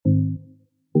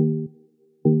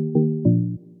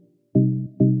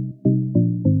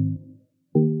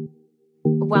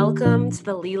Welcome to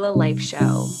the Leela Life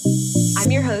Show.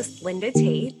 I'm your host, Linda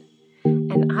Tate,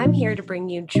 and I'm here to bring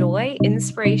you joy,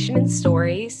 inspiration, and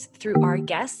stories through our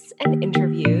guests and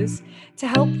interviews to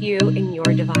help you in your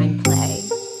divine play.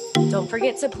 Don't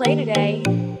forget to play today.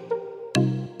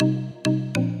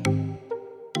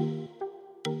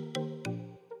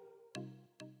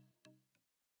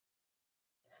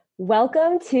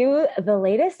 Welcome to the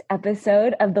latest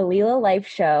episode of the Leela Life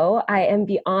Show. I am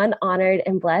beyond honored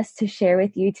and blessed to share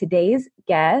with you today's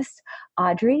guest,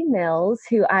 Audrey Mills,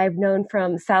 who I've known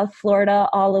from South Florida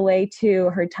all the way to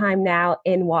her time now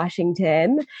in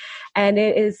Washington. And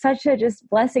it is such a just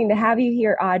blessing to have you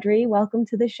here, Audrey. Welcome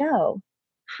to the show.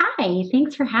 Hi,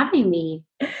 thanks for having me.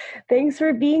 Thanks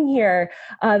for being here.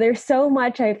 There's so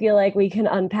much I feel like we can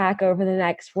unpack over the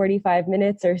next 45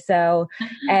 minutes or so.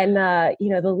 And, the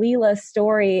Leela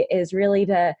story is really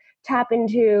to tap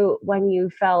into when you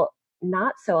felt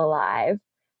not so alive,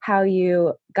 how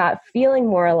you got feeling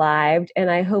more alive.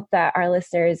 And I hope that our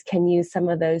listeners can use some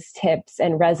of those tips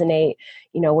and resonate,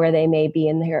 where they may be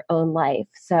in their own life.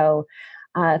 So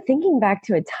thinking back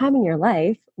to a time in your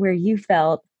life where you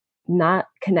felt not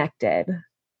connected.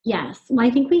 Yes. Well, I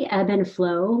think we ebb and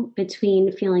flow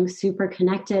between feeling super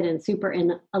connected and super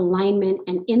in alignment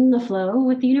and in the flow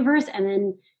with the universe. And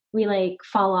then we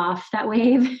fall off that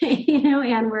wave,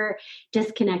 and we're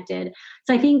disconnected.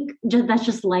 So I think that's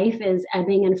just life, is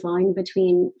ebbing and flowing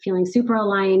between feeling super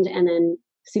aligned and then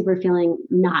super feeling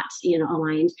not,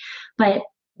 aligned. But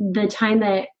the time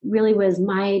that really was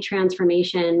my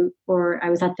transformation, or I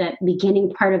was at the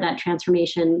beginning part of that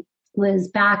transformation, was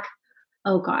back,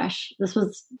 this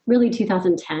was really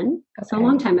 2010, so a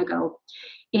long time ago.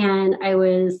 And I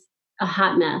was a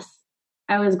hot mess.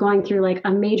 I was going through a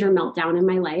major meltdown in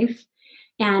my life.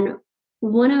 And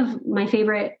one of my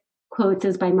favorite quotes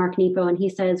is by Mark Nepo, and he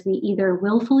says, "We either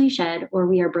willfully shed or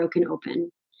we are broken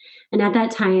open." And at that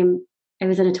time, I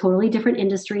was in a totally different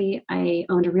industry. I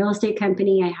owned a real estate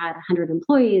company. I had 100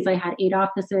 employees. I had 8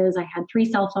 offices. I had 3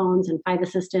 cell phones and 5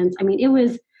 assistants. I mean, it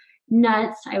was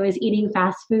nuts. I was eating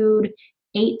fast food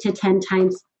 8 to 10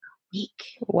 times a week.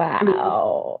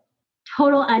 Wow.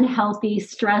 Total unhealthy,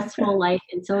 stressful life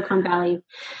in Silicon Valley.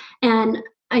 And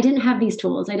I didn't have these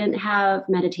tools. I didn't have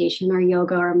meditation or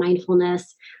yoga or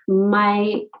mindfulness.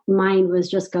 My mind was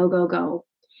just go, go, go.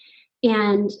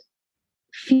 And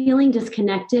feeling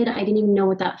disconnected, I didn't even know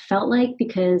what that felt like,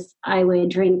 because I would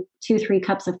drink 2-3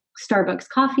 cups of Starbucks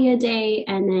coffee a day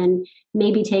and then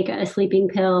maybe take a sleeping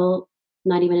pill,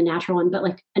 not even a natural one, but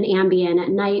an Ambien at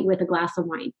night with a glass of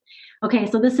wine. Okay,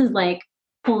 so this is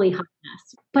holy hot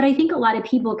mess. But I think a lot of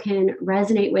people can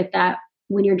resonate with that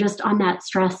when you're just on that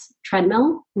stress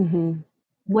treadmill,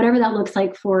 whatever that looks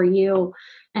like for you.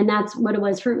 And that's what it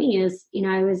was for me. Is,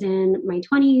 I was in my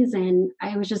 20s and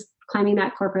I was just climbing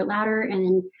that corporate ladder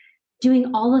and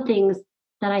doing all the things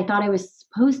that I thought I was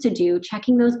supposed to do,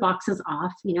 checking those boxes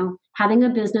off, having a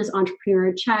business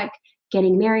entrepreneur check,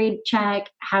 getting married check,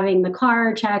 having the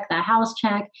car check, the house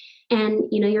check. And,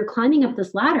 you're climbing up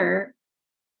this ladder.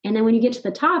 And then when you get to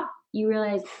the top, you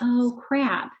realize, oh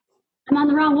crap, I'm on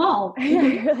the wrong wall.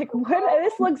 You're like, what?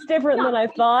 This looks different than I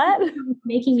thought.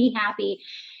 Making me happy.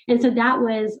 And so that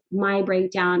was my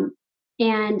breakdown.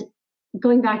 And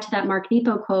going back to that Mark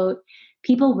Nepo quote,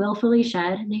 people willfully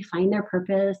shed and they find their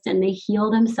purpose and they heal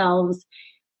themselves,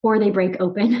 or they break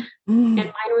open. And mine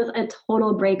was a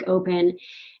total break open.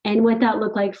 And what that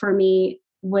looked like for me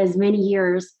was many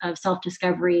years of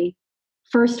self-discovery,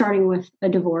 first starting with a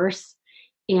divorce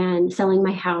and selling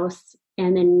my house,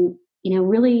 and then,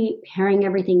 really paring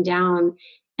everything down.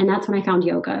 And that's when I found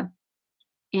yoga.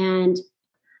 And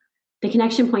the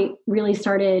connection point really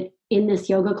started in this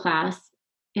yoga class.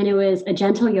 And it was a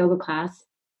gentle yoga class.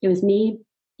 It was me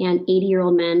and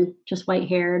 80-year-old men, just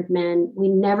white-haired men. We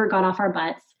never got off our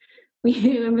butts.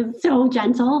 It was so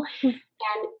gentle. And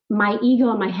my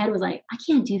ego in my head was like, I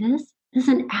can't do this. This is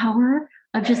an hour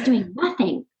of just doing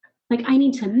nothing. I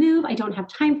need to move. I don't have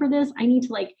time for this. I need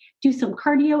to do some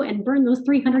cardio and burn those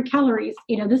 300 calories.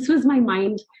 This was my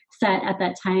mindset at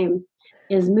that time,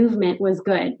 is movement was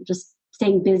good. Just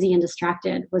staying busy and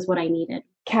distracted was what I needed.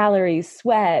 Calories,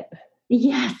 sweat.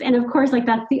 Yes. And of course,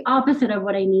 that's the opposite of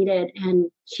what I needed. And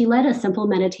she led a simple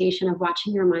meditation of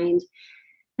watching your mind.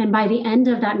 And by the end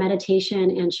of that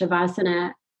meditation and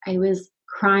Shavasana, I was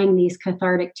crying these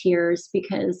cathartic tears,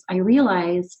 because I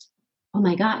realized, oh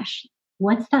my gosh,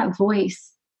 what's that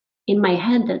voice in my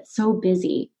head that's so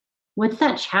busy? What's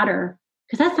that chatter?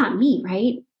 Because that's not me,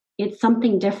 right? It's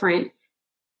something different.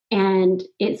 And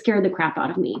it scared the crap out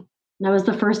of me. That was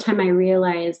the first time I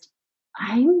realized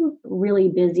I'm really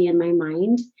busy in my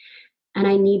mind and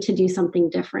I need to do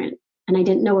something different. And I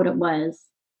didn't know what it was.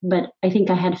 but I think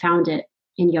I had found it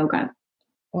in yoga.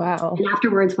 Wow. And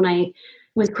afterwards, when I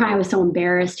was crying, I was so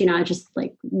embarrassed, I just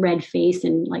like red face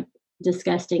and like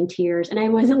disgusting tears. And I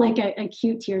wasn't like a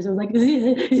cute tears. I was like,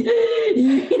 in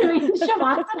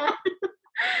Shavasana.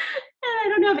 And I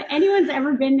don't know if anyone's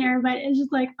ever been there, but it's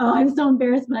just like, oh, I'm so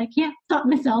embarrassed, but I can't stop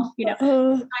myself. I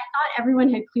thought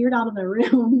everyone had cleared out of the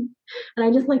room, and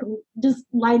I just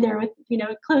lied there with,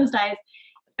 closed eyes.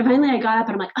 And finally I got up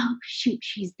and I'm like, oh shoot,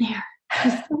 she's there.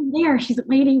 She's still there. She's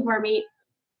waiting for me.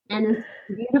 And this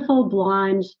beautiful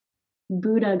blonde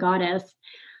Buddha goddess,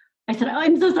 I said, oh,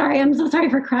 I'm so sorry. I'm so sorry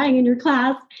for crying in your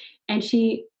class. And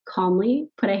she calmly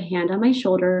put a hand on my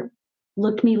shoulder,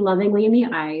 looked me lovingly in the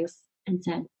eyes, and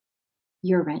said,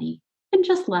 you're ready, and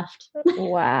just left.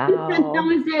 Wow. That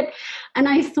was it. And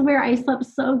I swear I slept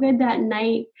so good that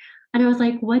night. And I was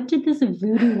like, what did this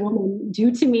voodoo woman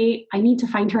do to me? I need to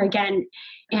find her again.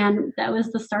 And that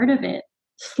was the start of it.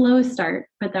 Slow start,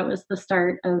 but that was the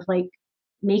start of like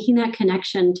making that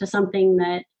connection to something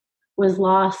that was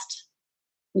lost,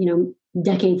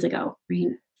 decades ago, right?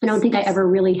 I don't think I ever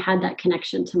really had that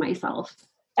connection to myself.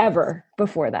 Ever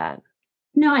before that?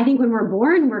 No, I think when we're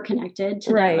born, we're connected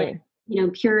to right. that,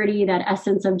 like, purity, that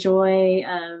essence of joy,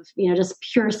 of, just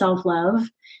pure self-love,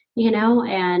 and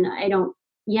I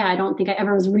don't think I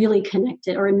ever was really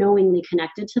connected or knowingly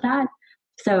connected to that.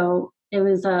 So it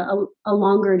was a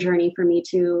longer journey for me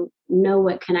to know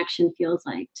what connection feels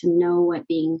like, to know what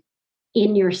being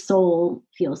in your soul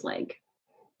feels like.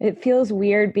 It feels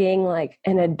weird being like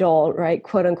an adult, right?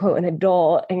 Quote unquote, an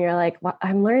adult. And you're like, well,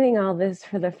 I'm learning all this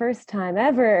for the first time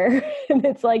ever. And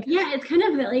it's like, yeah, it's kind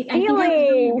of like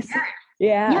feelings.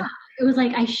 Yeah. It was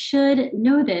like, I should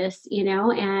know this,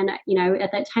 and,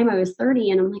 at that time I was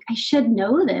 30 and I'm like, I should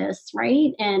know this.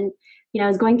 Right. And, I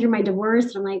was going through my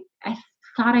divorce and I'm like, I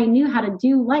thought I knew how to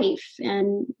do life,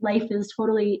 and life is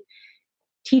totally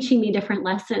teaching me different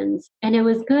lessons. And it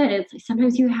was good. It's like,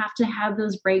 sometimes you have to have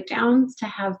those breakdowns to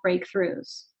have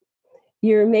breakthroughs.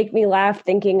 You make me laugh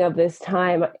thinking of this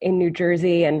time in New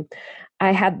Jersey. And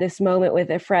I had this moment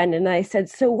with a friend and I said,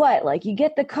 so what? Like, you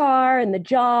get the car and the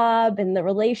job and the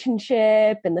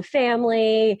relationship and the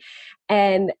family,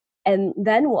 and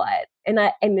then what? And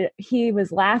he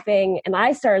was laughing and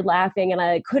I started laughing and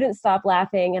I couldn't stop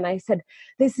laughing. And I said,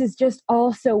 this is just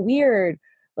all so weird.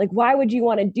 Like, why would you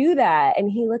want to do that? And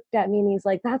he looked at me and he's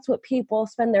like, that's what people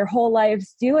spend their whole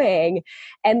lives doing.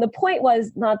 And the point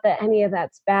was not that any of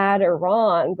that's bad or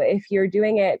wrong, but if you're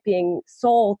doing it being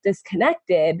soul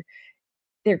disconnected,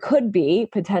 there could be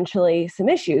potentially some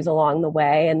issues along the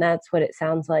way. And that's what it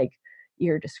sounds like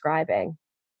you're describing.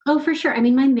 Oh, for sure. I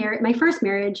mean, my first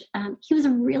marriage, he was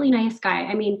a really nice guy.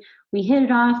 I mean, we hit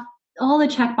it off, all the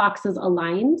check boxes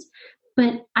aligned,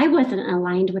 but I wasn't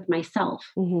aligned with myself.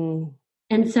 Mm-hmm.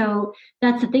 And so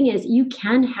that's the thing, is you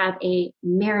can have a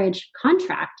marriage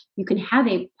contract. You can have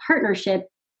a partnership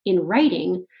in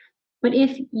writing, but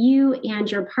if you and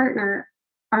your partner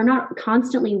are not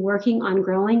constantly working on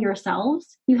growing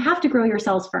yourselves, you have to grow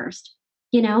yourselves first,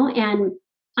 and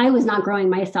I was not growing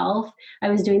myself. I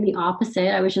was doing the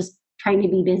opposite. I was just trying to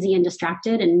be busy and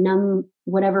distracted and numb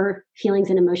whatever feelings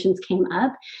and emotions came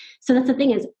up. So that's the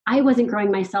thing, is I wasn't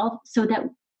growing myself, so that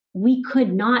we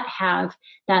could not have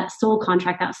that soul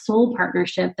contract, that soul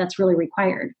partnership that's really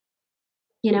required,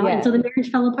 Yeah. And so the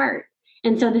marriage fell apart.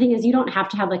 And so the thing is, you don't have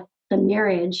to have like the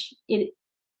marriage.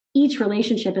 Each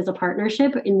relationship is a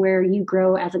partnership in where you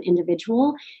grow as an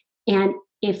individual. And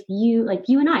if you, like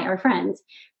you and I are friends,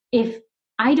 if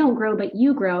I don't grow, but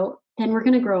you grow, then we're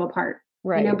going to grow apart.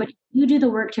 Right. But if you do the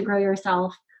work to grow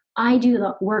yourself, I do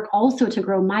the work also to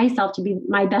grow myself, to be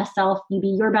my best self, you be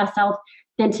your best self,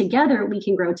 then together we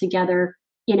can grow together,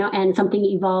 and something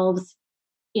evolves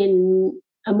in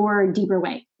a more deeper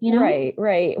way, Right.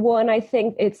 Well, and I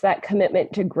think it's that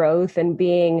commitment to growth and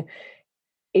being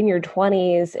in your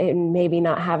 20s and maybe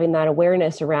not having that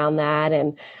awareness around that.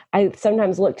 And I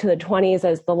sometimes look to the 20s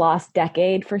as the lost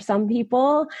decade for some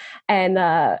people. And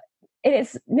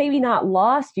it's maybe not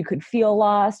lost. You could feel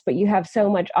lost, but you have so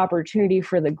much opportunity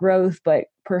for the growth, but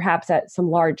perhaps at some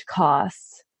large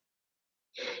costs.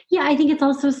 Yeah, I think it's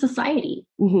also society.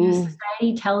 Mm-hmm.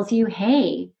 Society tells you,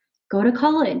 hey, go to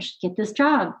college, get this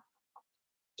job,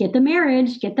 get the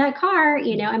marriage, get that car.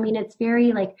 I mean, it's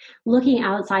very like looking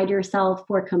outside yourself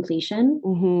for completion,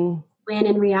 mm-hmm. when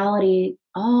in reality,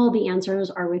 all the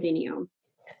answers are within you.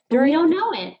 We don't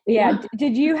know it. Yeah.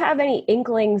 Did you have any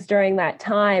inklings during that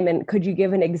time? And could you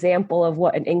give an example of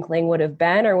what an inkling would have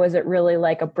been? Or was it really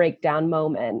like a breakdown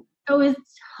moment? It was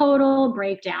total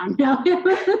breakdown. No, it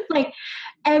was like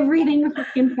everything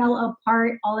freaking fell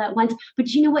apart all at once. But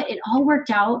you know what? It all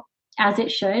worked out as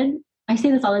it should. I say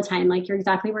this all the time, like, you're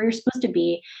exactly where you're supposed to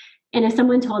be. And if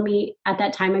someone told me at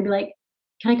that time, I'd be like,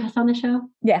 can I cuss on the show?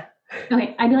 Yeah.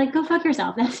 Okay. I'd be like, go fuck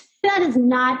yourself. That is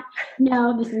not,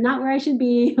 no, this is not where I should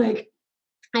be. Like,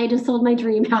 I just sold my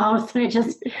dream house. I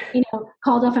just,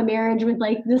 called off a marriage with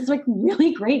like this like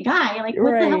really great guy. Like,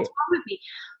 what the hell's wrong with me?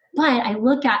 But I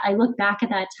look back at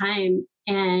that time,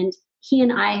 and he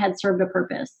and I had served a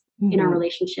purpose in our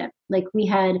relationship. Like, we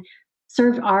had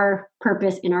served our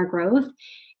purpose in our growth,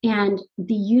 and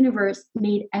the universe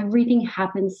made everything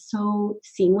happen so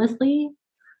seamlessly.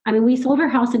 I mean, we sold our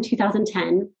house in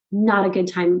 2010, not a good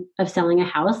time of selling a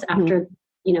house after,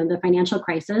 the financial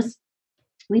crisis.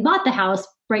 We bought the house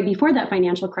right before that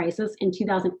financial crisis in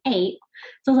 2008.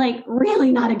 So like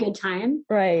really not a good time.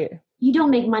 Right. You don't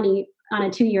make money on a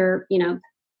 2-year,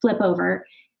 flip over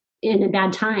in a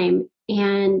bad time.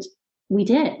 And we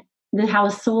did. The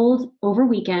house sold over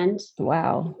weekend.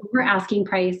 Wow. Over asking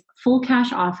price, full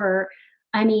cash offer.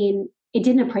 I mean, it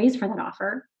didn't appraise for that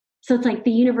offer. So it's like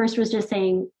the universe was just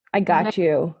saying, I got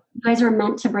you. You guys are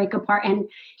meant to break apart. And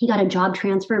he got a job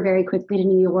transfer very quickly to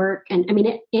New York. And I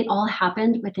mean, it all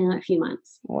happened within a few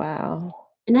months. Wow.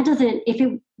 And that doesn't, if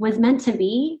it was meant to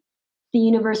be, the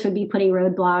universe would be putting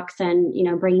roadblocks and,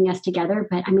 bringing us together.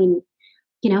 But I mean,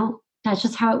 that's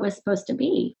just how it was supposed to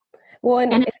be. Well,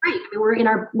 and it's great. I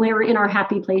mean, we're in our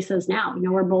happy places now.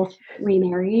 We're both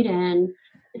remarried, and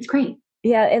it's great.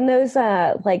 Yeah. And those,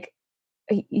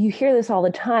 you hear this all the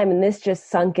time, and this just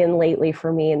sunk in lately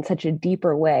for me in such a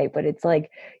deeper way, but it's like,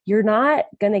 you're not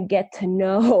going to get to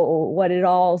know what it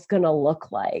all is going to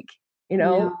look like. You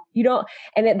don't,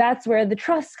 and that's where the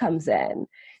trust comes in.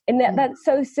 And that's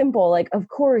so simple. Like, of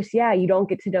course, yeah, you don't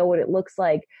get to know what it looks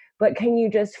like, but can you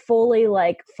just fully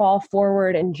like fall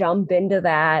forward and jump into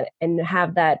that and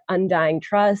have that undying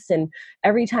trust? And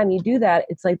every time you do that,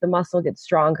 it's like the muscle gets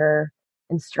stronger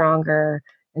and stronger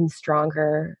and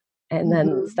stronger. And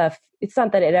then stuff, it's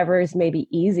not that it ever is maybe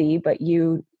easy, but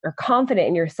you are confident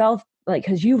in yourself, like,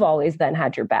 because you've always then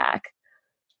had your back.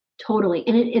 Totally.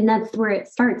 And that's where it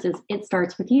starts, is it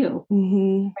starts with you.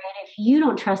 Right? If you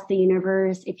don't trust the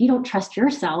universe, if you don't trust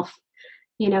yourself,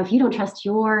 if you don't trust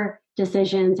your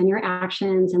decisions and your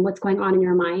actions and what's going on in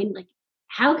your mind, like,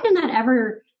 how can that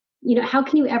ever, how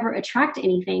can you ever attract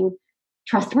anything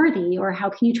trustworthy, or how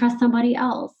can you trust somebody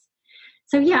else?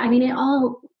 So yeah, I mean,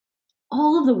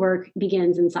 all of the work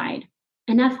begins inside,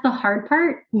 and that's the hard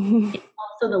part. It's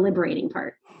also the liberating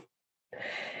part.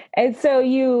 And so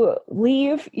you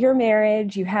leave your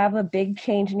marriage, you have a big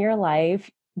change in your life.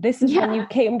 This is when you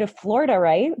came to Florida,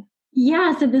 right?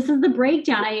 Yeah. So this is the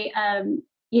breakdown.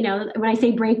 When I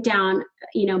say breakdown,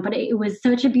 but it was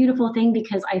such a beautiful thing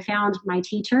because I found my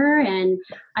teacher and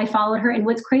I followed her. And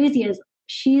what's crazy is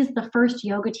she's the first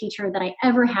yoga teacher that I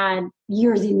ever had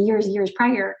years and years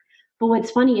prior. But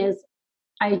what's funny is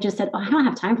I just said, I don't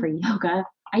have time for yoga.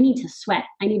 I need to sweat.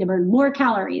 I need to burn more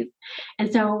calories.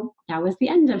 And so that was the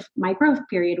end of my growth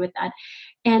period with that.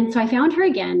 And so I found her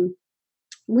again,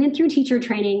 went through teacher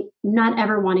training, not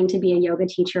ever wanting to be a yoga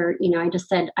teacher. I just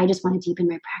said, I just want to deepen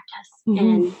my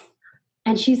practice.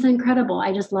 And she's incredible.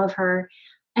 I just love her.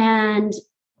 And,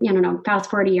 fast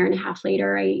forward a year and a half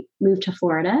later, I moved to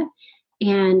Florida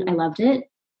and I loved it.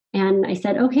 And I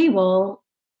said, okay, well,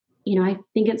 I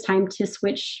think it's time to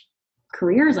switch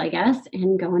careers, I guess,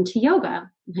 and go into yoga.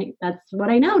 Like, that's what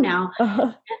I know now.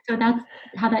 And so that's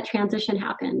how that transition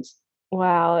happened.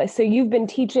 Wow. So you've been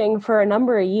teaching for a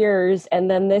number of years, and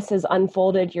then this has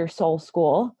unfolded your soul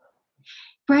school.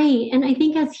 Right. And I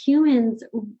think as humans,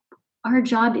 our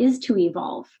job is to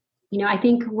evolve. I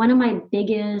think one of my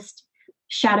biggest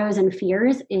shadows and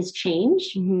fears is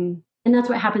change. And that's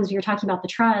what happens when you're talking about the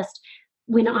trust.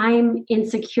 When I'm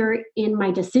insecure in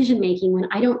my decision-making, when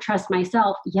I don't trust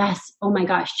myself, yes, oh my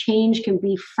gosh, change can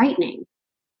be frightening,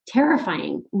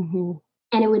 terrifying.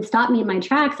 And it would stop me in my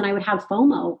tracks and I would have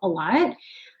FOMO a lot.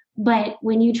 But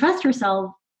when you trust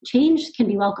yourself, change can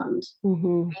be welcomed.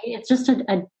 Right? It's just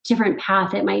a different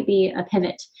path. It might be a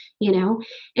pivot,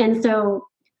 And so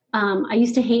I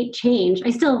used to hate change.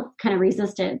 I still kind of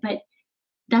resist it, but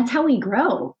that's how we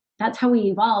grow. That's how we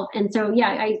evolve. And so,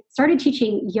 I started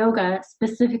teaching yoga.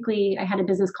 Specifically, I had a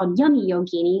business called Yummy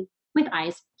Yogini with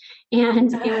eyes.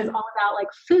 And it was all about like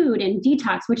food and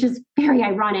detox, which is very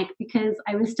ironic because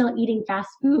I was still eating fast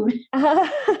food,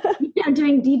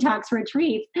 doing detox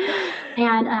retreats.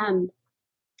 And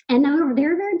they're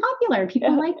very popular.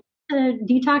 People like to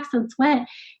detox and sweat.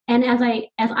 And as I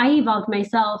evolved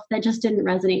myself, that just didn't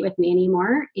resonate with me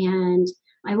anymore. And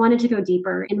I wanted to go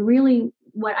deeper. And really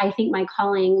what I think my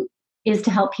calling is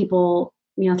to help people,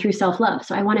 through self-love.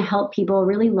 So I want to help people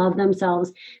really love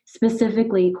themselves,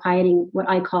 specifically quieting what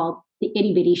I call the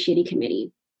Itty Bitty Shitty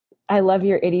Committee. I love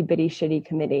your Itty Bitty Shitty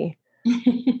Committee.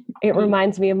 It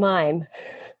reminds me of mine.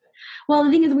 Well,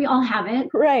 the thing is, we all have it.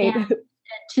 Right. And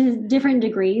to different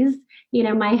degrees.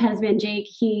 My husband, Jake,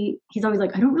 he's always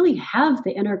like, I don't really have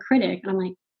the inner critic. And I'm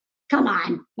like, come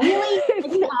on, really?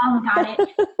 We all got it.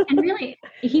 And really,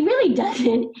 he really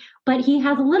doesn't, but he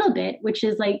has a little bit, which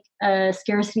is like a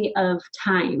scarcity of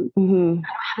time. Mm-hmm. I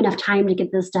don't have enough time to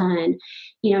get this done.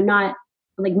 Not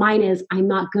like mine is, I'm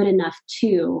not good enough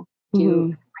to do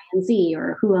Y and Z,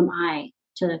 or who am I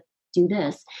to do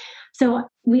this? So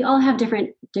we all have different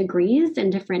degrees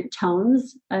and different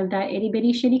tones of that Itty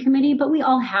Bitty Shitty Committee, but we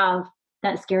all have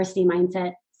that scarcity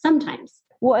mindset sometimes.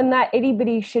 Well, and that Itty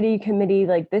Bitty Shitty Committee,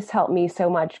 like, this helped me so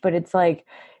much, but it's like,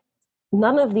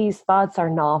 none of these thoughts are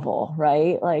novel,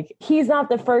 right? Like, he's not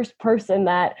the first person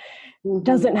that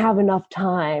doesn't have enough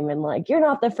time, and like, you're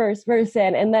not the first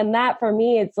person. And then that, for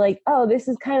me, it's like, oh, this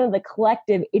is kind of the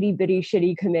collective Itty Bitty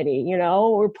Shitty Committee,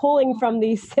 we're pulling from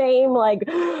the same like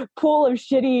pool of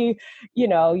shitty,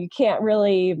 you can't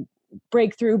really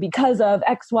break through because of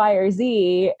X, Y, or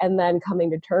Z, and then coming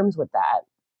to terms with that.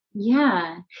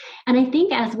 Yeah. And I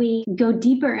think as we go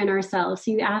deeper in ourselves,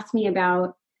 so you asked me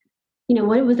about,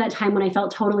 what was that time when I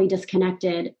felt totally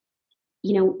disconnected?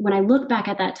 When I look back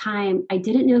at that time, I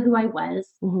didn't know who I was.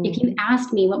 Mm-hmm. If you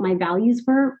asked me what my values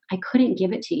were, I couldn't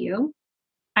give it to you.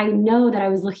 I know that I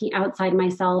was looking outside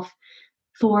myself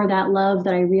for that love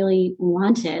that I really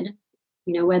wanted,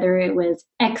 whether it was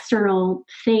external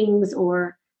things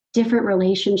or different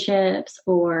relationships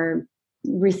or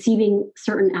receiving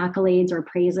certain accolades or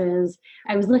praises.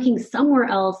 I was looking somewhere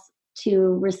else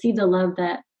to receive the love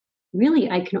that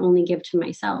really I can only give to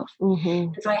myself. Mm-hmm.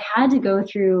 And so I had to go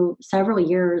through several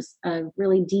years of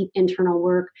really deep internal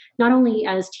work, not only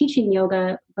as teaching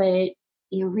yoga, but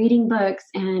reading books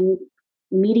and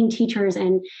meeting teachers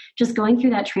and just going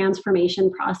through that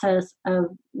transformation process of,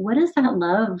 what does that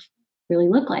love really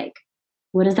look like?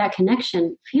 What does that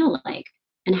connection feel like?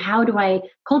 And how do I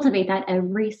cultivate that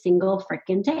every single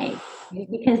freaking day?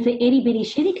 Because the Itty Bitty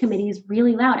Shitty Committee is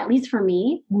really loud, at least for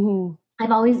me. Mm-hmm.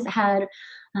 I've always had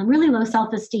really low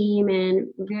self-esteem and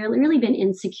really been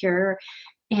insecure.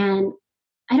 And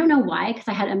I don't know why, because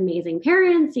I had amazing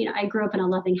parents. I grew up in a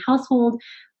loving household,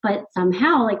 but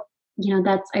somehow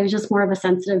I was just more of a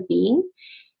sensitive being.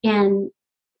 And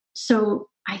so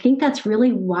I think that's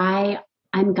really why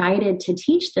I'm guided to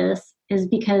teach this, is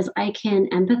because I can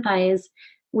empathize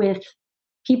with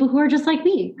people who are just like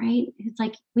me, right? It's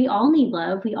like, we all need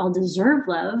love. We all deserve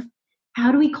love.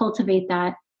 How do we cultivate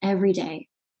that every day?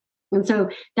 And so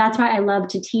that's why I love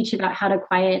to teach about how to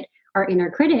quiet our inner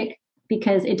critic,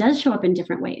 because it does show up in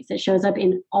different ways. It shows up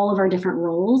in all of our different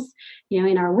roles,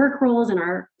 in our work roles, in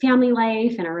our family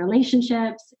life, in our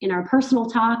relationships, in our personal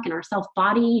talk, in our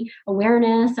self-body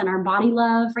awareness, and our body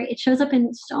love, right? It shows up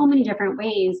in so many different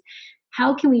ways.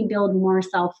 How can we build more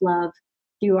self-love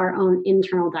through our own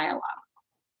internal dialogue?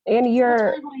 And that's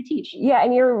really what I teach. Yeah,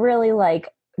 and you're really like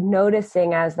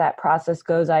noticing as that process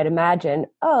goes, I'd imagine,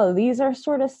 oh, these are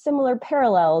sort of similar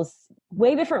parallels,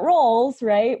 way different roles,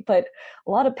 right? But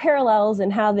a lot of parallels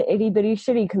in how the Itty Bitty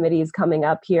Shitty Committee is coming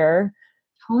up here.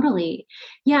 Totally.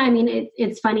 Yeah, I mean,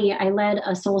 it's funny. I led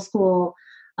a soul school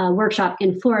workshop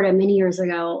in Florida many years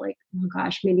ago, like, oh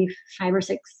gosh, maybe 5 or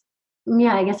 6.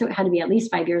 Yeah, I guess it had to be at least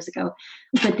 5 years ago.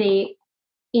 But the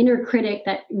inner critic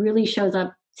that really shows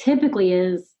up typically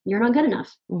is, you're not good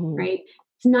enough, right?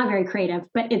 It's not very creative,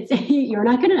 but it's you're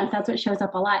not good enough. That's what shows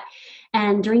up a lot.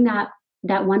 And during that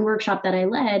one workshop that I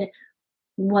led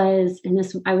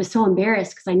I was so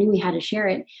embarrassed because I knew we had to share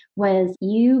it, was,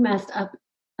 you messed up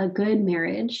a good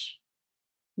marriage.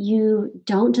 You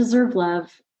don't deserve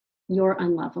love. You're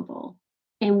unlovable.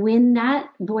 And when that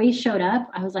voice showed up,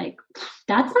 I was like,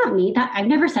 that's not me. I've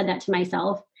never said that to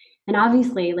myself. And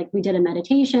obviously, like, we did a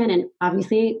meditation, and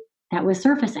obviously that was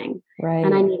surfacing, right?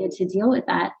 And I needed to deal with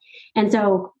that. And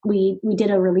so we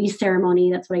did a release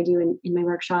ceremony. That's what I do in my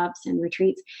workshops and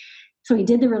retreats. So we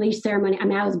did the release ceremony. I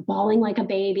mean, I was bawling like a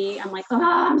baby. I'm like, oh,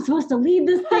 I'm supposed to leave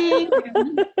this thing.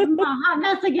 I'm a hot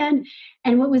mess again.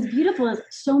 And what was beautiful is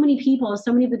so many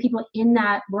of the people in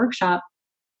that workshop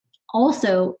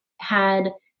also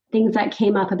had things that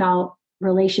came up about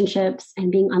relationships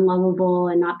and being unlovable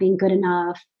and not being good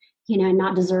enough, and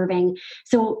not deserving.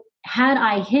 So had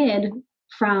I hid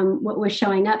from what was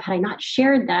showing up, had I not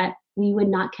shared that, we would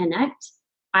not connect.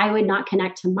 I would not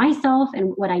connect to myself,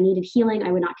 and what I needed healing,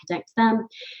 I would not connect to them.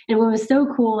 And what was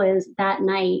so cool is that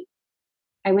night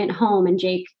I went home, and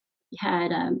Jake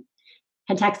had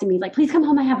texted me. He's like, please come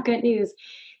home. I have good news.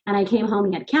 And I came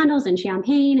home. He had candles and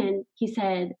champagne. And he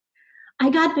said, I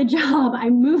got the job.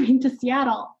 I'm moving to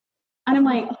Seattle. And I'm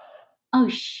like, oh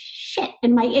shit.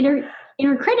 And my inner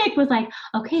critic was like,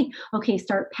 okay,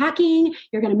 start packing.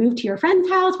 You're going to move to your friend's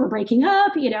house. We're breaking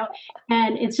up,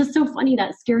 and it's just so funny,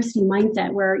 that scarcity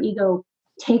mindset where our ego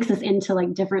takes us into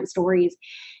like different stories.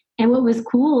 And what was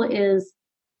cool is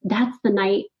that's the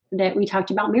night that we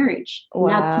talked about marriage.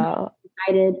 Wow.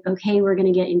 Decided, okay, we're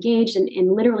going to get engaged.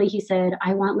 And literally he said,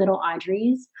 I want little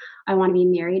Audreys. I want to be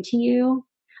married to you.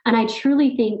 And I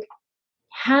truly think,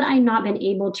 had I not been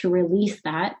able to release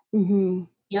that,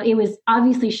 it was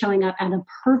obviously showing up at a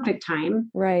perfect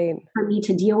time, right, for me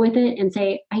to deal with it and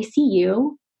say, I see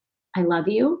you, I love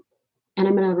you, and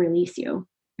I'm going to release you,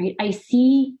 right? I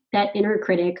see that inner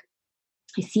critic.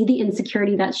 I see the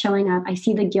insecurity that's showing up. I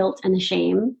see the guilt and the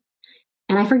shame,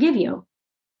 and I forgive you,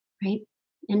 right?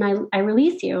 And I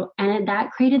release you. And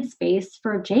that created space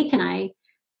for Jake and I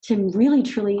to really,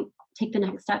 truly take the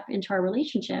next step into our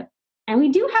relationship. And we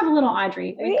do have a little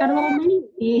Audrey. We've got a little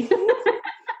mini.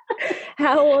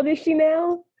 How old is she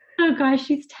now? Oh gosh,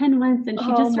 she's 10 months and she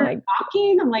just started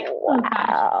walking. I'm like, oh gosh,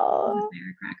 wow.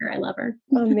 Firecracker. I love her.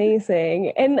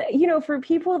 Amazing. And, for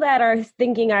people that are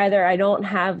thinking either I don't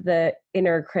have the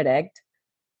inner critic,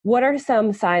 what are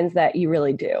some signs that you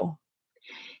really do?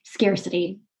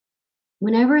 Scarcity.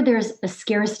 Whenever there's a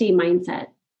scarcity mindset,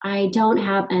 I don't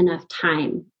have enough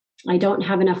time. I don't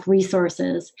have enough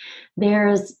resources.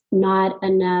 There's not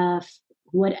enough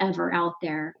whatever out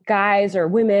there. Guys or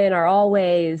women are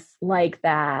always like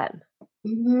that.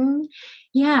 Mm-hmm.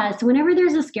 Yeah. So whenever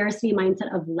there's a scarcity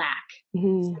mindset of lack,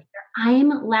 so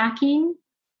I'm lacking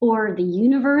or the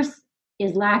universe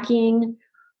is lacking,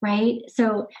 right?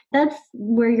 So that's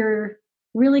where you're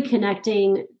really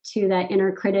connecting to that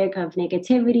inner critic of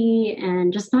negativity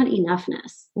and just not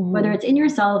enoughness, whether it's in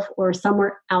yourself or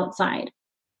somewhere outside.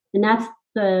 And that's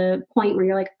the point where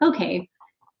you're like, okay,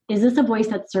 is this a voice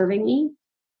that's serving me?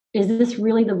 Is this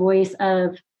really the voice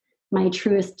of my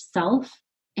truest self?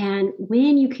 And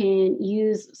when you can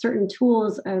use certain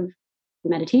tools of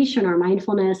meditation or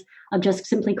mindfulness of just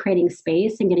simply creating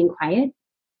space and getting quiet,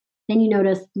 then you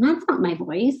notice that's not my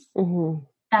voice.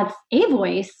 That's a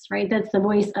voice, right? That's the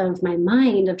voice of my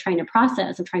mind, of trying to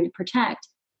process, of trying to protect.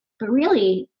 But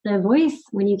really, the voice,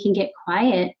 when you can get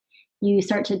quiet, you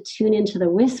start to tune into the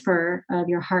whisper of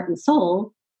your heart and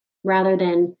soul rather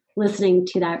than listening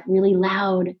to that really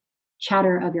loud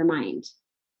chatter of your mind.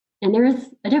 And there is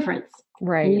a difference.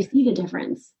 Right. And you see the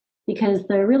difference because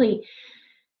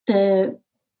the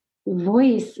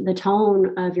voice, the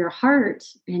tone of your heart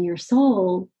and your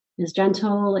soul is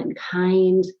gentle and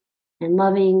kind and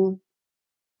loving,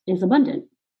 is abundant.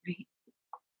 Right.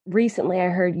 Recently, I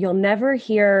heard you'll never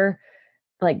hear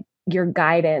like your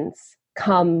guidance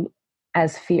come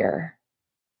as fear.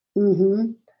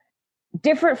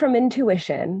 Different from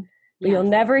intuition, but you'll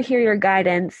never hear your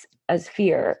guidance as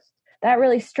fear. That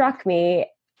really struck me,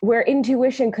 where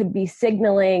intuition could be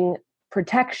signaling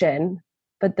protection,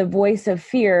 but the voice of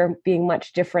fear being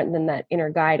much different than that inner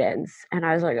guidance. And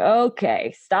I was like,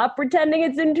 okay, stop pretending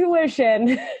it's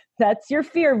intuition. That's your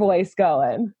fear voice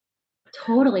going.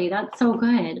 Totally. That's so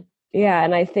good. Yeah.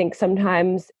 And I think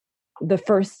sometimes the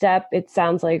first step, it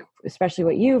sounds like, especially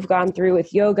what you've gone through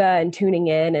with yoga and tuning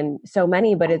in and so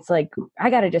many, but it's like, I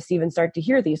got to just even start to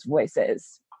hear these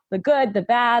voices, the good, the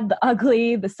bad, the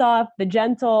ugly, the soft, the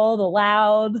gentle, the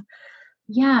loud.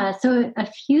 Yeah. So a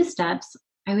few steps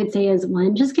I would say is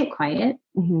one, just get quiet.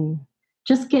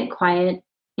 Just get quiet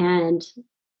and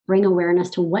bring awareness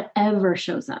to whatever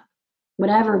shows up,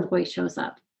 whatever voice shows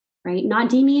up, right? Not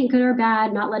deeming it good or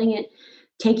bad, not letting it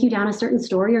take you down a certain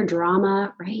story or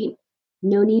drama, right?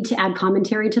 No need to add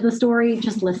commentary to the story.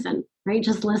 Just listen, right?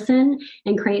 Just listen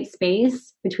and create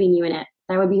space between you and it.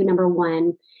 That would be number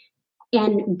one.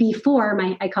 And before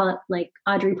I call it like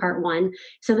Audrey part one.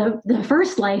 So the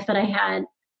first life that I had,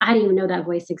 I didn't even know that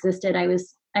voice existed. I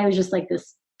was just like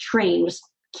this train, just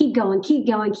keep going, keep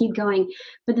going, keep going.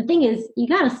 But the thing is, you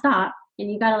got to stop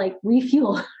and you got to like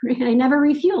refuel. Right? I never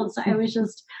refueled. So I was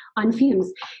just on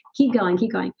fumes, keep going,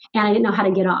 keep going. And I didn't know how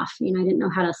to get off. I didn't know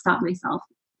how to stop myself.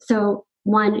 So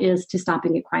one is to stop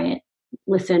and get quiet,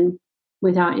 listen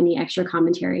without any extra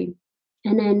commentary.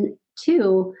 And then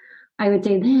two, I would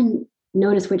say then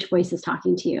notice which voice is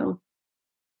talking to you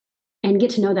and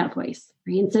get to know that voice,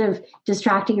 right? Instead of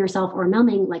distracting yourself or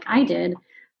numbing like I did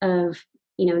of,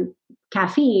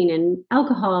 caffeine and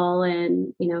alcohol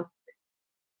and,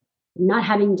 not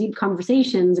having deep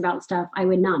conversations about stuff, I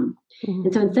would numb.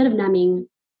 And so instead of numbing,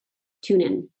 tune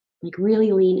in, like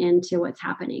really lean into what's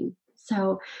happening.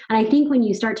 So, and I think when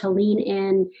you start to lean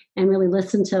in and really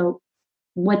listen to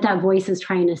what that voice is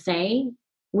trying to say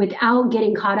without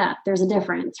getting caught up, there's a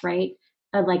difference, right?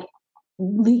 Of like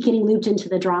getting looped into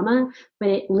the drama,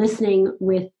 but listening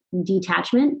with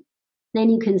detachment, then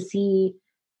you can see,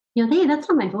 hey, that's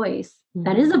not my voice. Mm-hmm.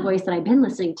 That is a voice that I've been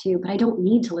listening to, but I don't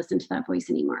need to listen to that voice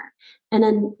anymore. And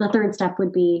then the third step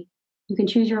would be, you can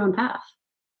choose your own path.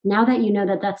 Now that you know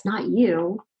that that's not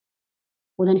you,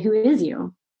 well, then who is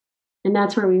you? And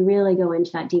that's where we really go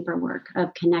into that deeper work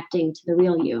of connecting to the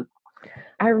real you.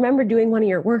 I remember doing one of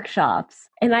your workshops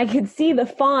and I could see the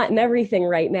font and everything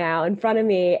right now in front of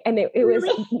me. And it was,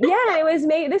 it was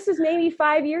this was maybe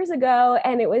 5 years ago.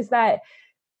 And it was that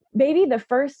maybe the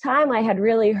first time I had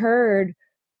really heard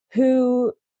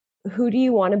who do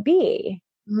you want to be?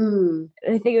 And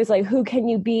I think it was like, who can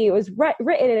you be? It was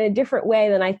written in a different way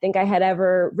than I think I had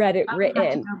ever read it written.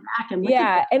 And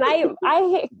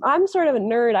I'm sort of a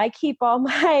nerd. I keep all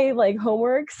my like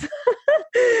homeworks.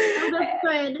 Oh, that's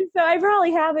good. So I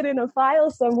probably have it in a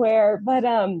file somewhere. But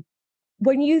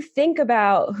when you think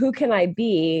about who can I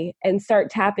be and start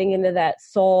tapping into that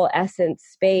soul essence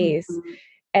space, mm-hmm.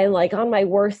 and like on my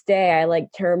worst day, I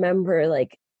like to remember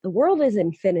like the world is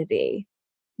infinity.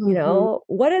 You know,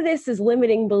 what of this is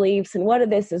limiting beliefs and what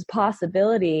of this is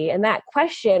possibility? And that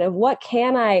question of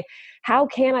how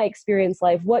can I experience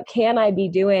life? What can I be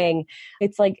doing?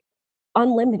 It's like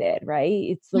unlimited, right?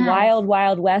 It's the wild,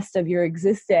 wild west of your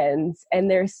existence.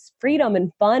 And there's freedom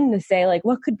and fun to say like,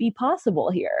 what could be possible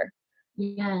here?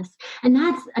 Yes. And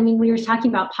when we were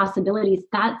talking about possibilities,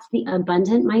 that's the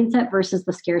abundant mindset versus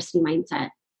the scarcity mindset.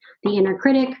 The inner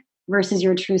critic versus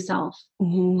your true self.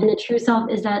 Mm-hmm. And the true self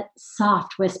is that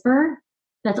soft whisper.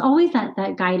 That's always that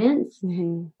guidance.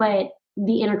 Mm-hmm. But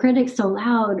the inner critic's so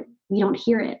loud, we don't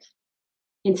hear it.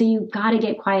 And so you've got to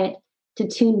get quiet to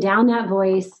tune down that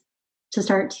voice to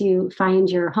start to find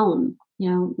your home,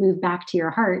 move back to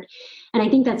your heart. And I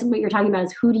think that's what you're talking about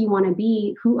is who do you want to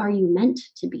be? Who are you meant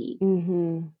to be?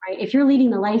 Mm-hmm. Right? If you're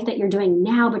leading the life that you're doing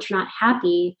now, but you're not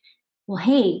happy, well,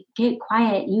 hey, get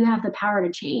quiet. You have the power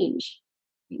to change.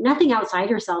 Nothing outside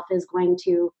yourself is going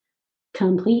to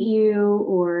complete you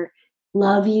or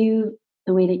love you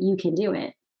the way that you can do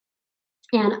it.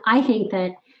 And I think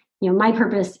that, my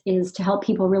purpose is to help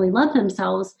people really love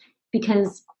themselves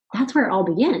because that's where it all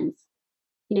begins.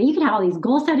 You can have all these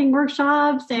goal setting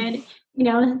workshops and,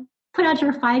 put out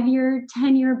your 5-year,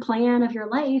 10-year plan of your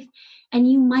life and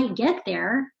you might get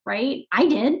there, right? I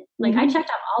did. Like I checked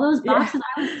off all those boxes.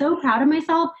 Yeah. I was so proud of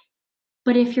myself.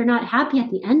 But if you're not happy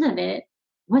at the end of it,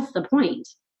 what's the point?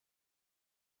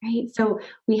 Right? So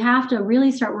we have to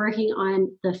really start working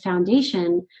on the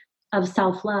foundation of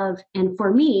self-love. And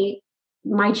for me,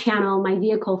 my channel, my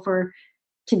vehicle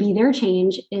to be their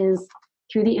change is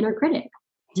through the inner critic,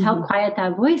 to help quiet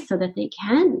that voice so that they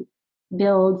can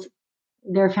build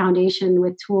their foundation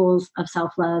with tools of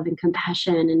self-love and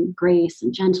compassion and grace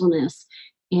and gentleness.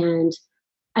 And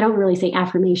I don't really say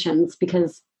affirmations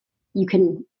because you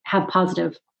can have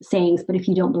positive sayings, but if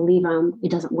you don't believe them, it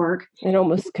doesn't work. It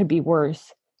almost could be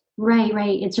worse. Right.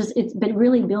 It's been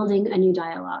really building a new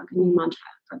dialogue, a new mantra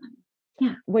for them.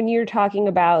 Yeah. When you're talking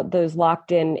about those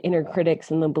locked in inner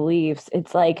critics and the beliefs,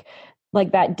 it's like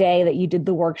that day that you did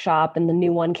the workshop and the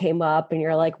new one came up and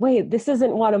you're like, wait, this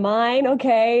isn't one of mine.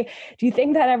 Okay. Do you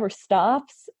think that ever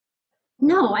stops?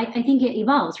 No, I think it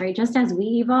evolves, right? Just as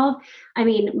we evolve.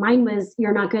 Mine was,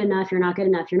 you're not good enough. You're not good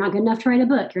enough. You're not good enough to write a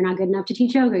book. You're not good enough to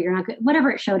teach yoga. You're not good,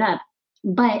 whatever it showed up.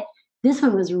 But this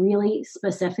one was really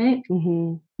specific,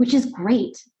 which is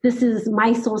great. This is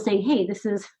my soul saying, hey,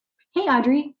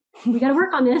 Audrey, we got to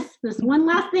work on this. This one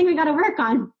last thing we got to work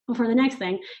on before the next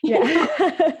thing. Yeah.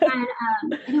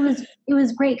 And it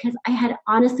was great because I had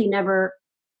honestly never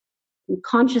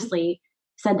consciously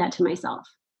said that to myself.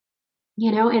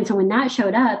 And so when that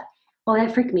showed up,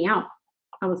 that freaked me out.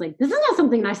 I was like, this is not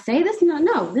something I say. This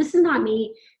is not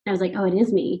me. And I was like, oh, it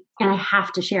is me. And I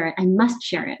have to share it. I must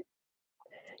share it.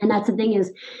 And that's the thing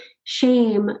is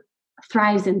shame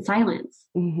thrives in silence.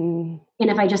 Mm-hmm. And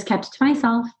if I just kept it to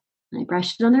myself and I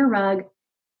brushed it on their rug,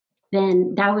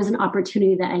 then that was an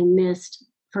opportunity that I missed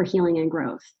for healing and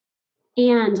growth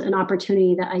and an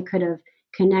opportunity that I could have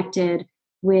connected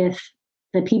with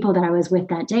the people that I was with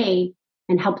that day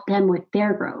and help them with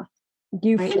their growth.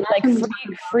 You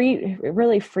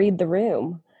really freed the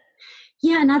room.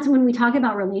 Yeah. And that's when we talk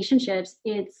about relationships,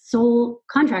 it's soul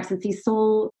contracts. It's these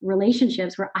soul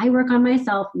relationships where I work on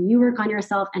myself, you work on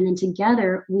yourself, and then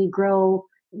together we grow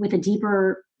with a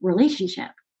deeper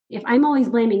relationship. If I'm always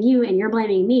blaming you and you're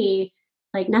blaming me,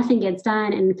 like nothing gets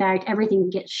done. And in fact, everything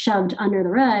gets shoved under the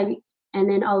rug. And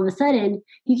then all of a sudden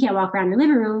you can't walk around your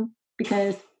living room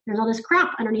because there's all this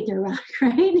crap underneath your rug,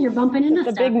 right? And you're bumping into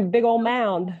stuff. It's a big old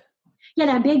mound. Yeah,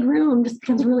 that big room just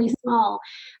becomes really small.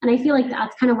 And I feel like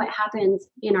that's kind of what happens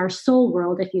in our soul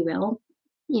world, if you will,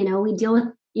 We deal with,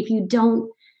 if you don't,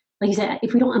 like you said,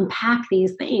 if we don't unpack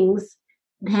these things,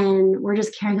 then we're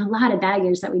just carrying a lot of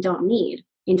baggage that we don't need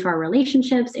into our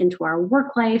relationships, into our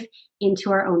work life,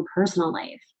 into our own personal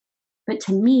life. But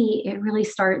to me, it really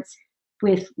starts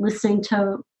with listening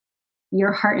to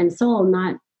your heart and soul,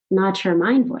 not your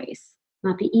mind voice,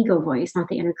 not the ego voice, not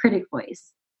the inner critic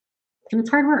voice. And it's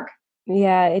hard work.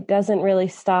 Yeah, it doesn't really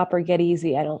stop or get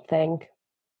easy, I don't think.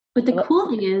 But the cool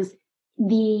thing is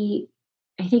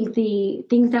I think the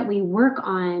things that we work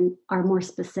on are more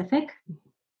specific,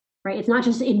 right? It's not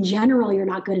just in general, you're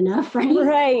not good enough, right?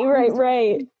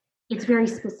 Right. It's very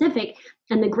specific.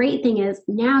 And the great thing is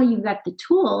now you've got the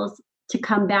tools to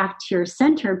come back to your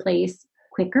center place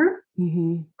quicker,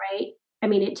 right? I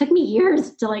mean, it took me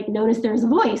years to like notice there's a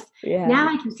voice. Yeah. Now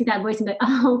I can see that voice and be like,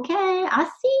 oh, okay, I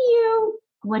see you.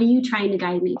 What are you trying to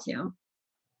guide me to?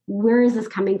 Where is this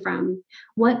coming from?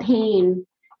 What pain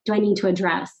do I need to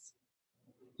address?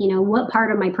 What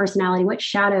part of my personality, what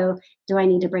shadow do I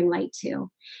need to bring light to?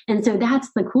 And so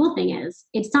that's the cool thing is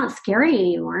it's not scary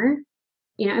anymore.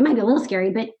 It might be a little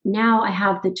scary, but now I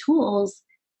have the tools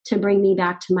to bring me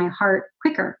back to my heart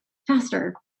quicker,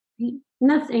 faster. Right? And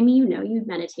that's, you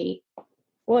meditate.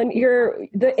 Well, and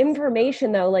the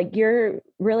information though, like you're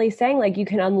really saying like you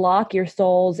can unlock your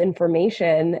soul's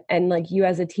information and like you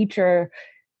as a teacher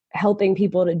helping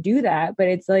people to do that. But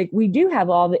it's like, we do have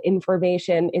all the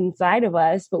information inside of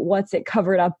us, but what's it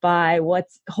covered up by?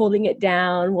 What's holding it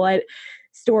down? What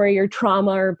story or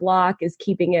trauma or block is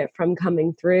keeping it from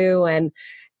coming through? And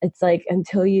it's like,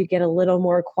 until you get a little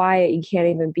more quiet, you can't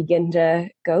even begin to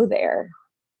go there.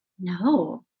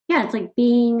 No. Yeah. It's like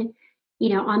being,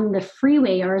 on the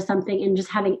freeway or something and just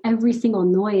having every single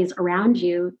noise around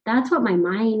you. That's what my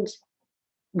mind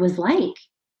was like.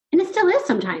 And it still is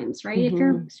sometimes, right? If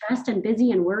you're stressed and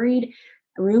busy and worried,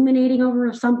 ruminating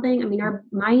over something, I mean, our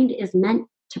mind is meant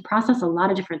to process a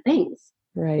lot of different things.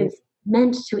 Right. It's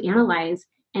meant to analyze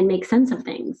and make sense of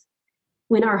things.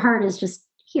 When our heart is just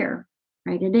here,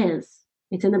 right? It is.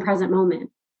 It's in the present moment.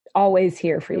 Always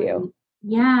here for you.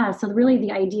 Yeah. So really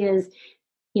the idea is,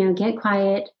 get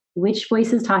quiet, which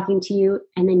voice is talking to you,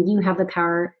 and then you have the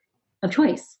power of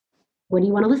choice. What do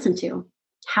you want to listen to?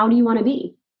 How do you want to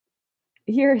be?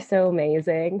 You're so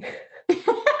amazing.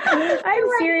 I'm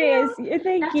serious.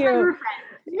 Thank you.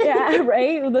 Yeah,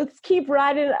 right. Let's keep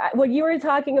riding. When you were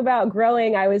talking about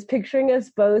growing, I was picturing us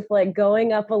both like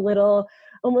going up a little,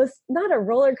 almost not a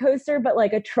roller coaster, but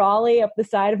like a trolley up the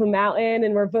side of a mountain.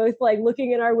 And we're both like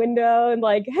looking in our window and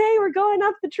like, hey, we're going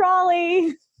up the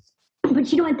trolley.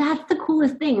 But you know what? That's the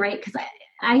coolest thing, right? Because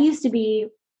I used to be,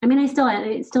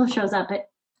 it still shows up, but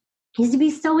I used to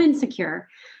be so insecure.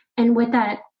 And what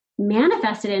that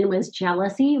manifested in was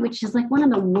jealousy, which is like one of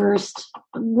the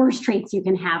worst traits you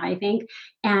can have, I think.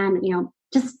 And,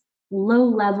 just low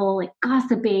level, like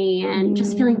gossiping and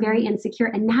just feeling very insecure.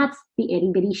 And that's the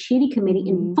itty bitty shitty committee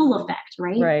in full effect,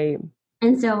 right? Right.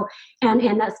 And so,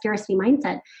 and that scarcity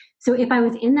mindset. So if I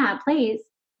was in that place,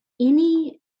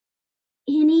 any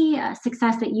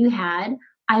success that you had,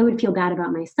 I would feel bad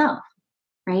about myself,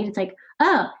 right? It's like,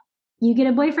 oh, you get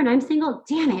a boyfriend, I'm single,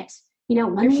 damn it.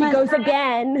 Here she goes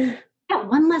again. Yeah,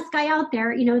 one less guy out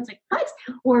there, it's like, what?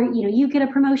 Or, you get a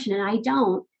promotion and I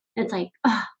don't. It's like,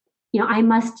 oh, I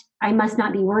must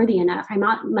not be worthy enough.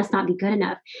 Must not be good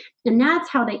enough. And that's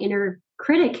how the inner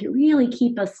critic can really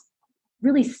keep us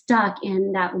really stuck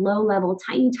in that low level,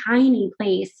 tiny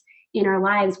place in our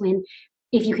lives when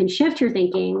if you can shift your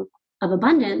thinking of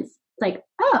abundance, it's like,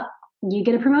 oh, you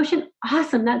get a promotion.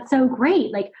 Awesome. That's so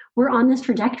great. Like we're on this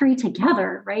trajectory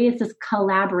together, right? It's this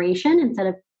collaboration instead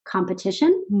of competition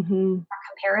or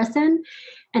comparison.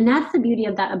 And that's the beauty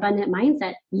of that abundant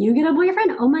mindset. You get a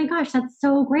boyfriend. Oh my gosh, that's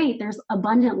so great. There's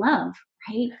abundant love,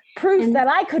 right? Proof that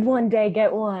I could one day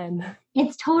get one.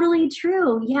 It's totally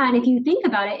true. Yeah. And if you think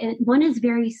about it, one is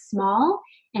very small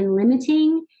and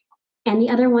limiting, and the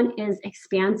other one is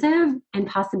expansive and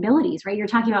possibilities, right? You're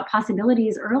talking about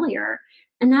possibilities earlier.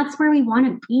 And that's where we want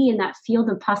to be, in that field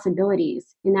of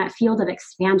possibilities, in that field of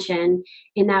expansion,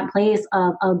 in that place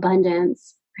of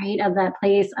abundance, right? Of that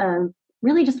place of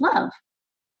really just love.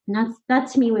 And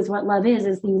that to me was what love is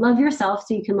you love yourself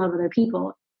so you can love other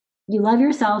people. You love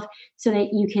yourself so that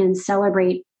you can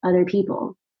celebrate other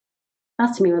people.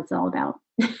 That's to me what it's all about.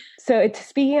 So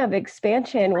speaking of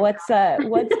expansion, what's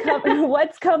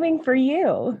coming for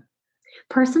you?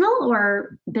 Personal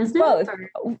or business? Both.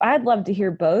 Or? I'd love to hear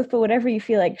both, but whatever you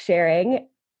feel like sharing.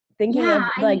 Thinking of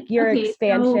like your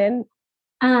expansion.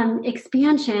 So,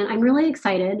 expansion. I'm really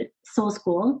excited. Soul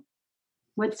School.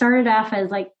 What started off as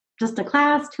like just a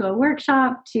class to a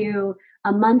workshop to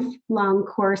a month-long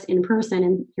course in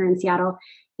person here in Seattle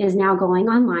is now going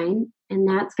online, and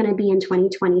that's going to be in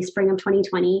 2020, spring of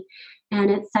 2020.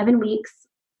 And it's 7 weeks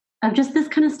of just this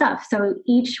kind of stuff. So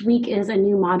each week is a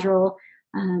new module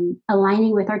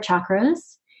aligning with our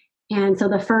chakras. And so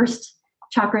the first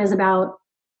chakra is about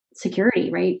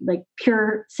security, right? Like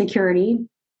pure security,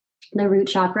 the root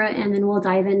chakra. And then we'll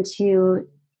dive into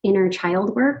inner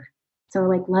child work. So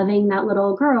like loving that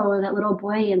little girl or that little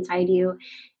boy inside you.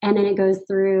 And then it goes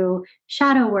through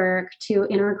shadow work to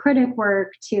inner critic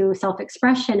work to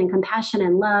self-expression and compassion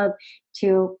and love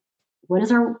to what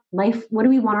is our life? What do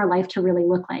we want our life to really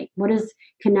look like? What does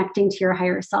connecting to your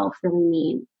higher self really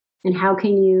mean? And how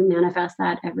can you manifest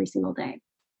that every single day?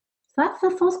 So that's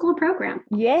the Soul School program.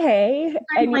 Yay.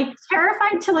 I'm like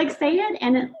terrified to like say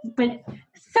it, but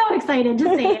so excited to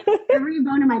say it. Every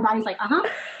bone in my body's like,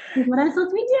 this is what I'm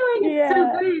supposed to be doing. It's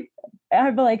so good.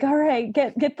 I'd be like, all right,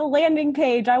 get the landing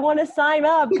page. I want to sign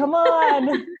up. Come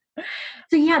on.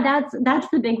 So yeah, that's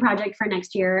the big project for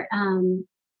next year.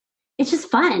 It's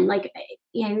just fun. Like,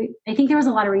 I think there was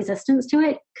a lot of resistance to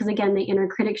it because again, the inner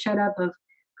critic showed up of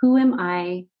who am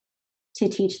I to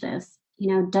teach this?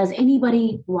 Does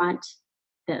anybody want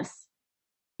this?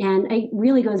 And it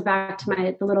really goes back to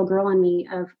the little girl in me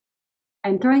of,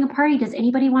 I'm throwing a party. Does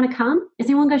anybody want to come? Is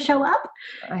anyone going to show up?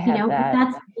 That. But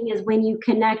that's the thing is when you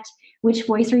connect, which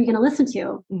voice are you going to listen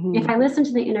to? Mm-hmm. If I listen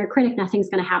to the inner critic, nothing's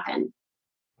going to happen.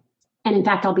 And in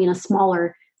fact, I'll be in a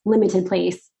smaller, limited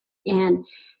place. And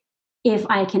if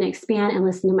I can expand and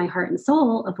listen to my heart and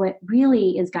soul of what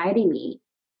really is guiding me,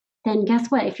 then guess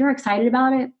what? If you're excited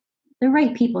about it, the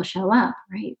right people show up,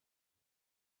 right?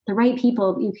 The right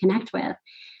people you connect with.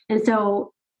 And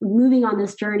so moving on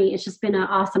this journey, it's just been an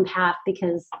awesome path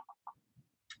because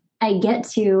I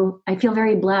feel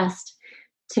very blessed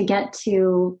to get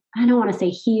to, I don't want to say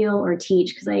heal or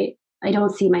teach because I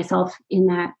don't see myself in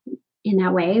that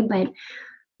way, but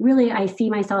really I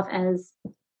see myself as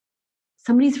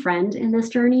somebody's friend in this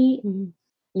journey, mm-hmm.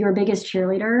 your biggest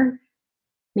cheerleader,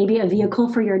 maybe a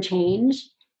vehicle for your change.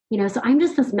 So I'm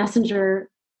just this messenger,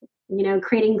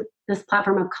 creating this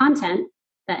platform of content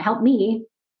that helped me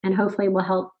and hopefully will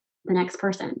help the next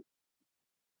person.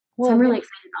 Well, so I'm really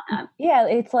excited about that. Yeah.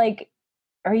 It's like,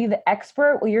 are you the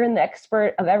expert? Well, you're the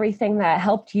expert of everything that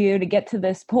helped you to get to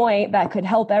this point that could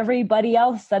help everybody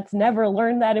else that's never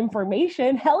learned that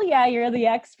information. Hell yeah, you're the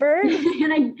expert.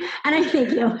 and I thank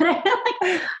you. But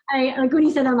I like when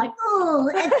you said, I'm like,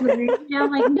 oh, expert.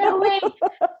 I'm like, no way.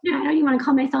 No, I don't even want to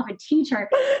call myself a teacher.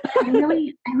 I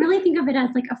really think of it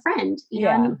as like a friend.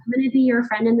 I'm going to be your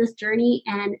friend in this journey.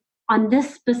 And on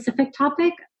this specific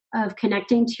topic of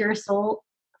connecting to your soul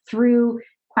through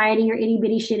quieting your itty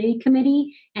bitty shitty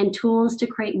committee and tools to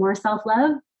create more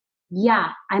self-love. Yeah,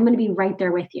 I'm going to be right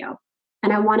there with you.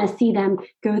 And I want to see them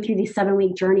go through the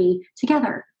 7-week journey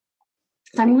together.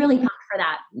 So I'm really pumped for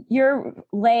that. You're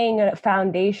laying a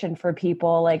foundation for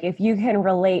people. Like if you can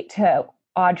relate to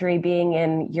Audrey being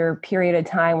in your period of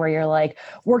time where you're like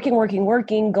working,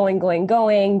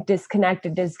 going,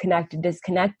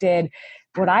 disconnected.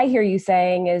 What I hear you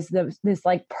saying is this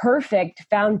like perfect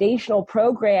foundational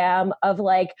program of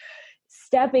like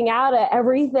stepping out of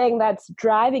everything that's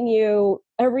driving you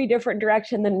every different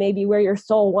direction than maybe where your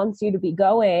soul wants you to be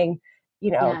going,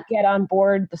 get on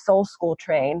board the soul school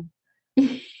train,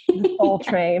 the soul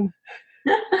train.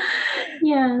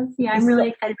 Yes. Yeah. I'm really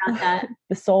excited about that.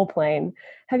 The soul plane.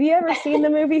 Have you ever seen the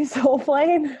movie Soul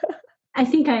Plane? I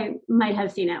think I might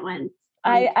have seen it once.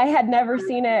 I had never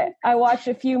seen it. I watched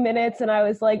a few minutes and I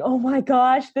was like, oh my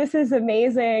gosh, this is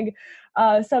amazing.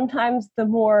 Sometimes the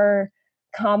more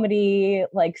comedy,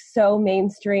 like so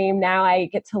mainstream, now I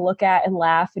get to look at and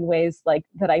laugh in ways like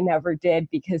that I never did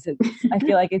because I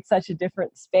feel like it's such a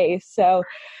different space. So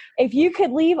if you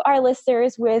could leave our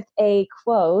listeners with a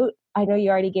quote, I know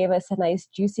you already gave us a nice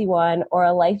juicy one, or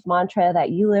a life mantra that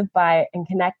you live by and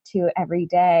connect to every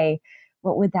day,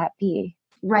 what would that be?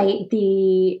 Right.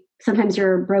 Sometimes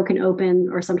you're broken open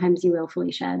or sometimes you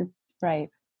willfully shed. Right.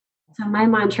 So my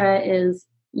mantra is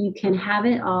you can have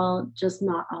it all, just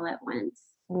not all at once.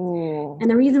 Ooh. And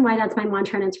the reason why that's my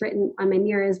mantra and it's written on my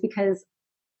mirror is because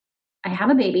I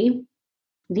have a baby.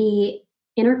 The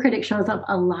inner critic shows up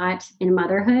a lot in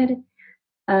motherhood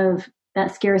of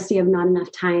that scarcity of not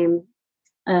enough time,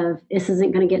 of this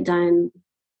isn't going to get done.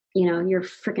 You're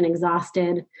freaking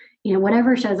exhausted,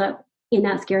 whatever shows up in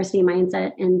that scarcity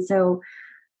mindset. And so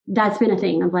that's been a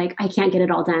thing of like, I can't get it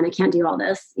all done. I can't do all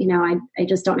this. I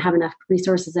just don't have enough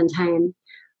resources and time.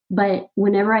 But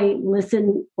whenever I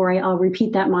listen or I'll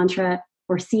repeat that mantra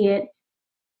or see it,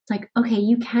 it's like, okay,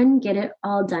 you can get it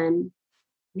all done.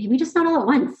 Maybe just not all at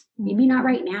once. Maybe not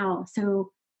right now.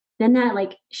 So then that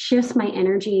like shifts my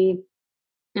energy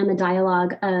and the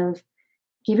dialogue of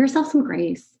give yourself some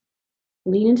grace,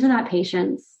 lean into that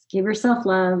patience, give yourself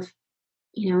love,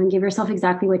 and give yourself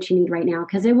exactly what you need right now,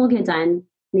 because it will get done.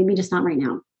 Maybe just not right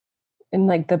now. In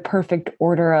like the perfect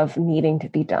order of needing to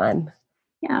be done.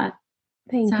 Yeah.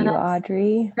 Thank you,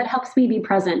 Audrey. That helps me be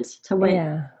present to what's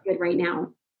good right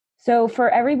now. So for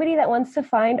everybody that wants to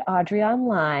find Audrey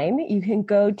online, you can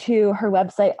go to her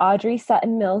website,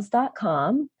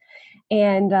 audreysuttonmills.com,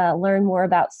 and learn more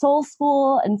about Soul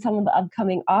School and some of the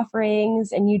upcoming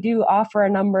offerings. And you do offer a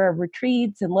number of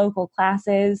retreats and local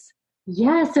classes.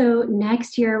 Yeah, so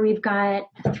next year we've got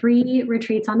 3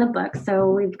 retreats on the book.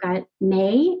 So we've got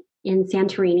May in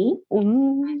Santorini,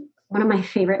 one of my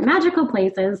favorite magical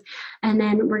places. And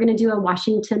then we're going to do a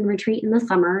Washington retreat in the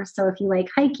summer. So if you like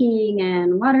hiking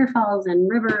and waterfalls and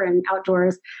river and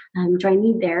outdoors, join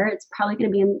me there. It's probably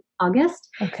going to be in August.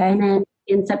 Okay. And then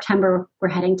in September, we're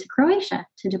heading to Croatia,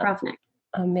 to Dubrovnik.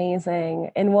 Amazing.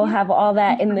 And we'll have all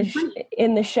that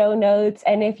in the show notes.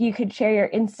 And if you could share your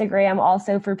Instagram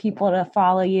also for people to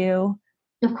follow you.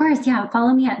 Of course, yeah.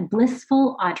 Follow me at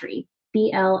Blissful Audrey,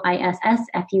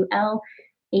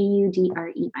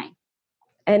 BLISSFULAUDREI.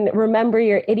 And remember,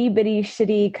 your itty bitty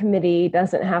shitty committee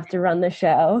doesn't have to run the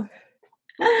show.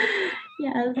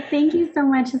 Yes. Thank you so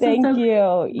much. Thank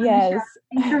you. Yes.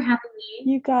 Thanks for having me.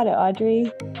 You got it,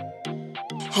 Audrey.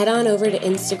 Head on over to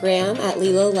Instagram at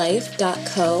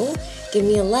lilalife.co. Give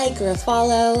me a like or a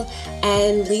follow,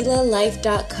 and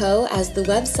lilalife.co as the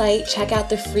website. Check out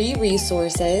the free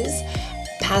resources.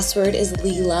 Password is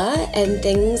Lila, and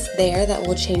things there that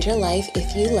will change your life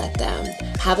if you let them.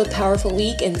 Have a powerful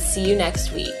week and see you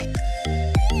next week.